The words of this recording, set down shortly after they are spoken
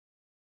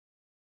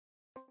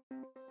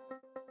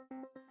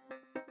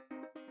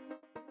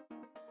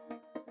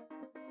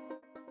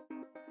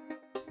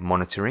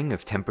Monitoring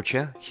of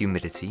temperature,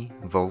 humidity,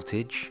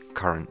 voltage,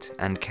 current,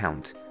 and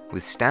count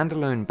with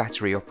standalone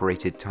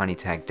battery-operated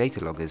Tinytag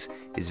data loggers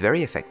is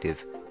very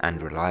effective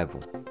and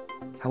reliable.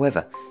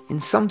 However,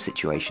 in some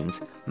situations,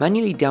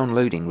 manually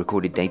downloading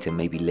recorded data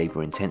may be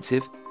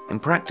labor-intensive,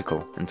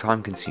 impractical, and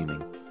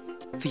time-consuming.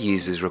 For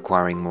users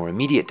requiring more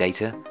immediate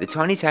data, the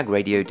Tinytag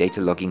radio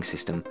data logging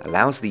system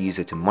allows the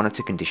user to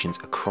monitor conditions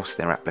across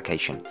their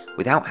application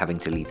without having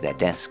to leave their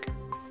desk.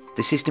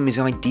 The system is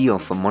ideal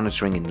for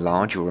monitoring in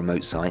large or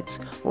remote sites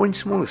or in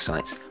smaller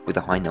sites with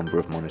a high number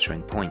of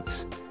monitoring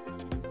points.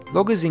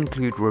 Loggers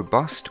include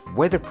robust,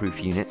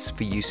 weatherproof units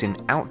for use in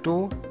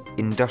outdoor,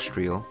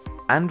 industrial,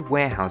 and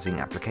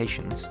warehousing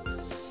applications,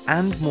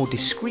 and more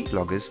discrete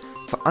loggers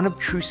for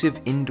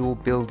unobtrusive indoor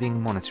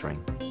building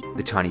monitoring.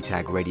 The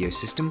Tinytag radio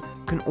system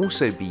can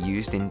also be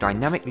used in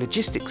dynamic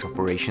logistics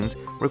operations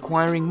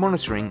requiring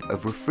monitoring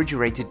of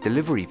refrigerated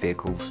delivery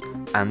vehicles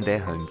and their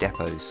home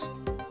depots.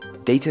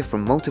 Data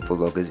from multiple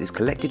loggers is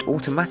collected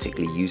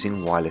automatically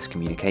using wireless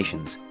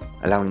communications,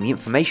 allowing the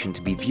information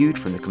to be viewed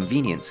from the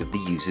convenience of the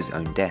user's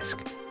own desk.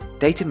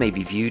 Data may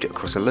be viewed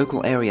across a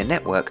local area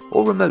network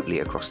or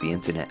remotely across the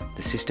internet.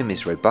 The system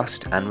is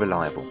robust and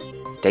reliable.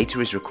 Data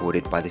is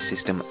recorded by the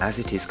system as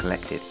it is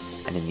collected,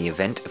 and in the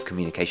event of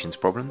communications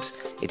problems,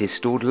 it is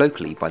stored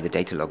locally by the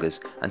data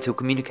loggers until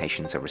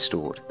communications are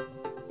restored.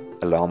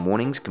 Alarm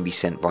warnings can be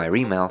sent via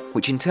email,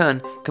 which in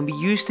turn can be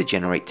used to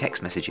generate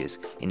text messages,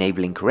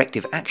 enabling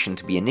corrective action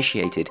to be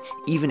initiated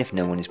even if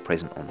no one is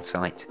present on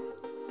site.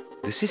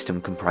 The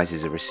system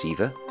comprises a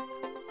receiver,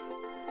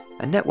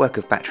 a network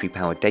of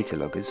battery-powered data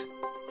loggers,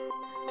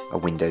 a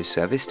Windows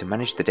service to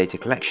manage the data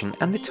collection,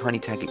 and the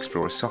Tinytag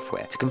Explorer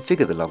software to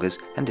configure the loggers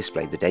and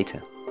display the data.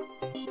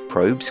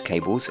 Probes,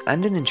 cables,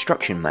 and an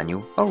instruction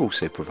manual are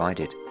also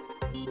provided.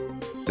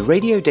 The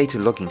radio data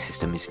logging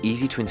system is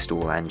easy to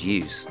install and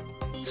use.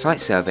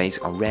 Site surveys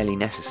are rarely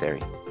necessary.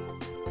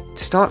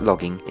 To start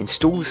logging,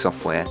 install the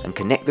software and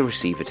connect the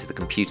receiver to the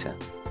computer.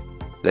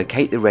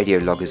 Locate the radio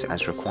loggers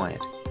as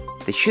required.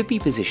 They should be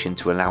positioned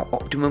to allow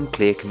optimum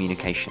clear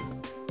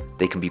communication.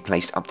 They can be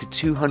placed up to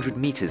 200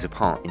 meters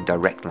apart in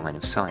direct line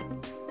of sight.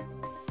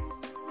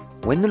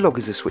 When the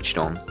loggers are switched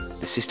on,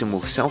 the system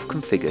will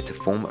self-configure to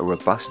form a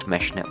robust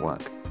mesh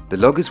network. The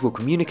loggers will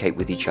communicate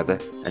with each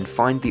other and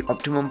find the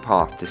optimum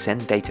path to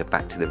send data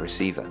back to the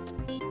receiver.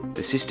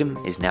 The system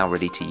is now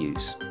ready to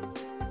use.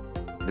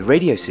 The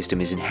radio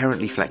system is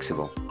inherently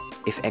flexible.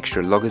 If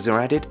extra loggers are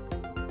added,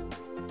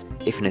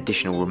 if an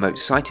additional remote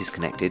site is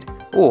connected,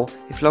 or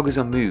if loggers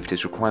are moved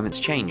as requirements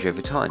change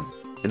over time,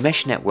 the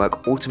mesh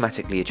network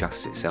automatically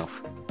adjusts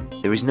itself.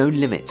 There is no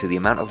limit to the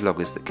amount of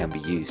loggers that can be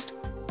used.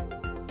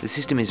 The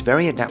system is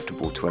very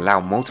adaptable to allow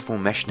multiple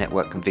mesh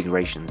network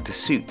configurations to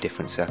suit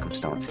different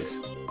circumstances.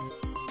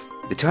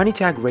 The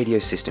Tinytag radio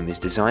system is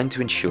designed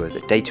to ensure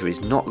that data is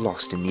not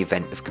lost in the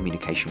event of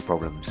communication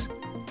problems.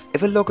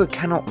 If a logger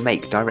cannot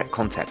make direct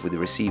contact with the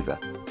receiver,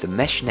 the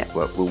mesh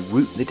network will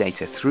route the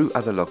data through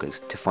other loggers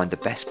to find the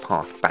best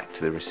path back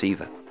to the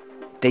receiver.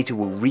 Data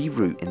will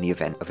reroute in the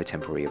event of a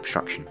temporary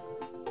obstruction.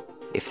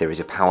 If there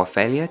is a power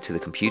failure to the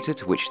computer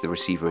to which the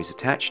receiver is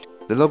attached,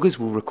 the loggers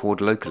will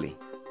record locally.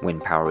 When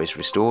power is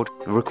restored,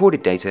 the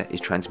recorded data is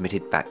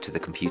transmitted back to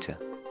the computer.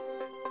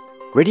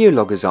 Radio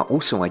loggers are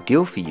also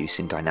ideal for use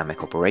in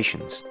dynamic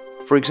operations.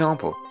 For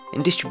example,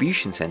 in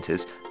distribution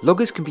centers,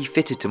 loggers can be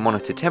fitted to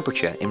monitor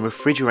temperature in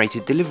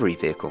refrigerated delivery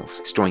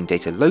vehicles, storing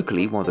data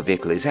locally while the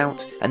vehicle is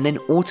out, and then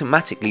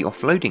automatically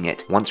offloading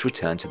it once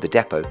returned to the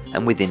depot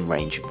and within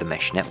range of the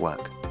mesh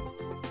network.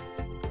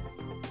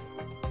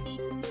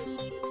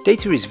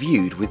 Data is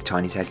viewed with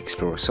Tinytag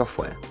Explorer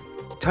software.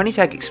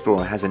 Tinytag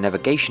Explorer has a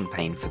navigation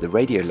pane for the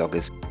radio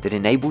loggers that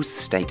enables the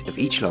state of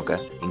each logger,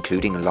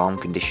 including alarm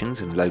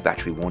conditions and low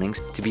battery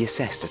warnings, to be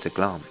assessed at a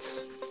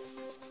glance.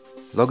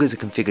 Loggers are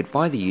configured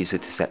by the user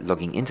to set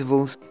logging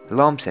intervals,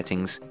 alarm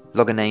settings,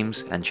 logger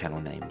names, and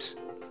channel names.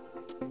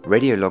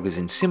 Radio loggers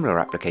in similar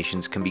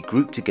applications can be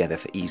grouped together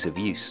for ease of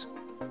use.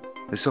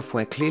 The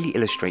software clearly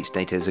illustrates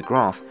data as a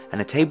graph,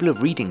 and a table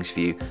of readings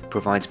view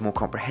provides more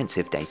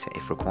comprehensive data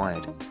if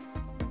required.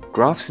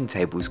 Graphs and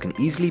tables can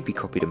easily be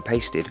copied and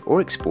pasted or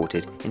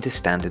exported into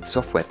standard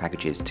software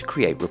packages to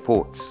create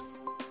reports.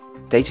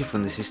 Data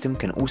from the system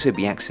can also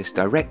be accessed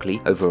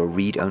directly over a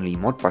read-only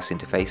Modbus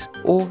interface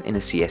or in a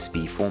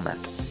CSV format.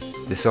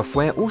 The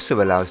software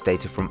also allows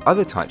data from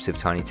other types of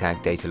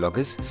Tinytag data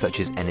loggers,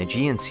 such as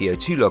energy and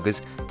CO2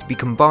 loggers, to be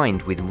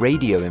combined with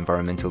radio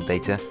environmental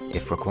data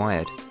if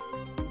required.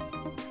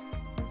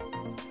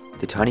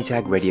 The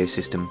Tinytag radio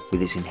system,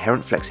 with its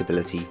inherent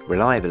flexibility,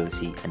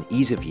 reliability, and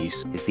ease of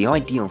use, is the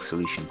ideal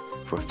solution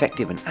for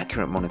effective and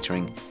accurate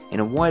monitoring in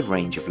a wide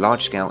range of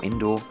large-scale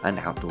indoor and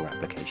outdoor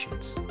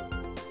applications.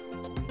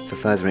 For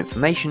further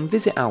information,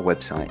 visit our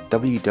website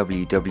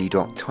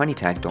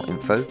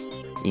www.tinytag.info,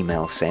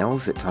 email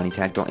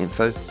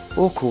sales@tinytag.info,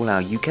 or call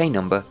our UK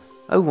number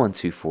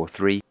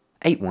 01243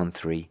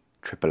 813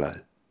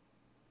 000.